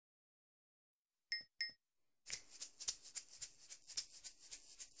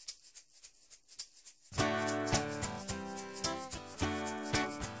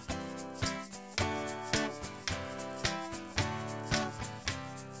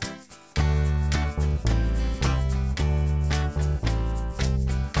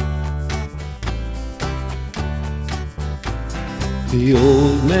The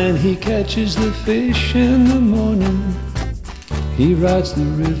old man, he catches the fish in the morning. He rides the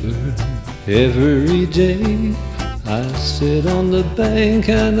river every day. I sit on the bank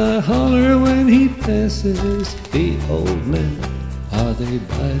and I holler when he passes. Hey, old man, are they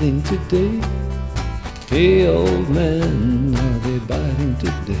biting today? Hey, old man, are they biting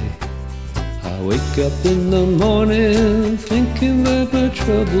today? I wake up in the morning thinking that my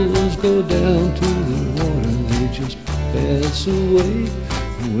troubles go down to the water. They just pass away.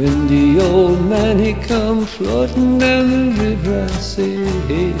 When the old man, he come floating down the river, I say,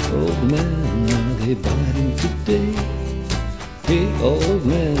 hey, old man, are they biting today? Hey, old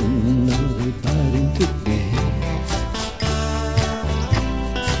man, are they biting today?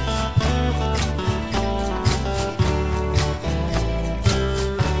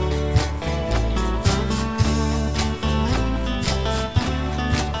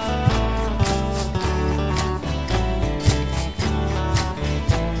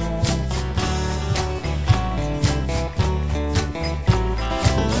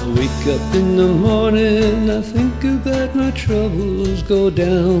 Wake up in the morning, I think about my troubles go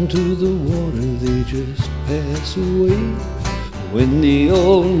down to the water, they just pass away. When the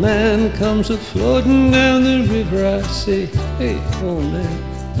old man comes a-floating down the river, I say, hey, old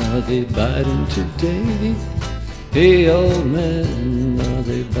man, are they biting today? Hey, old man, are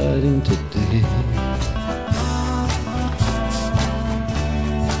they biting today?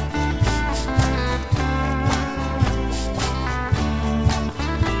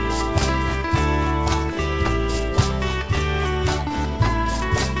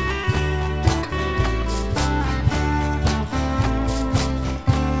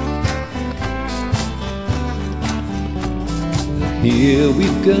 Here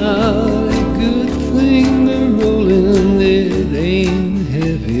we've got a good thing to rollin', it ain't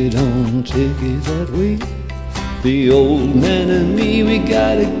heavy, don't take it that way. The old man and me, we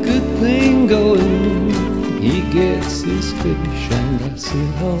got a good thing going. He gets his fish and I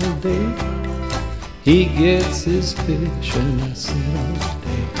sit all day. He gets his fish and I sit all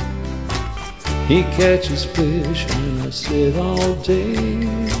day. He catches fish and I sit all day.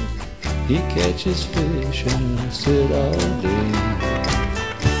 He catches fish and I sit all day.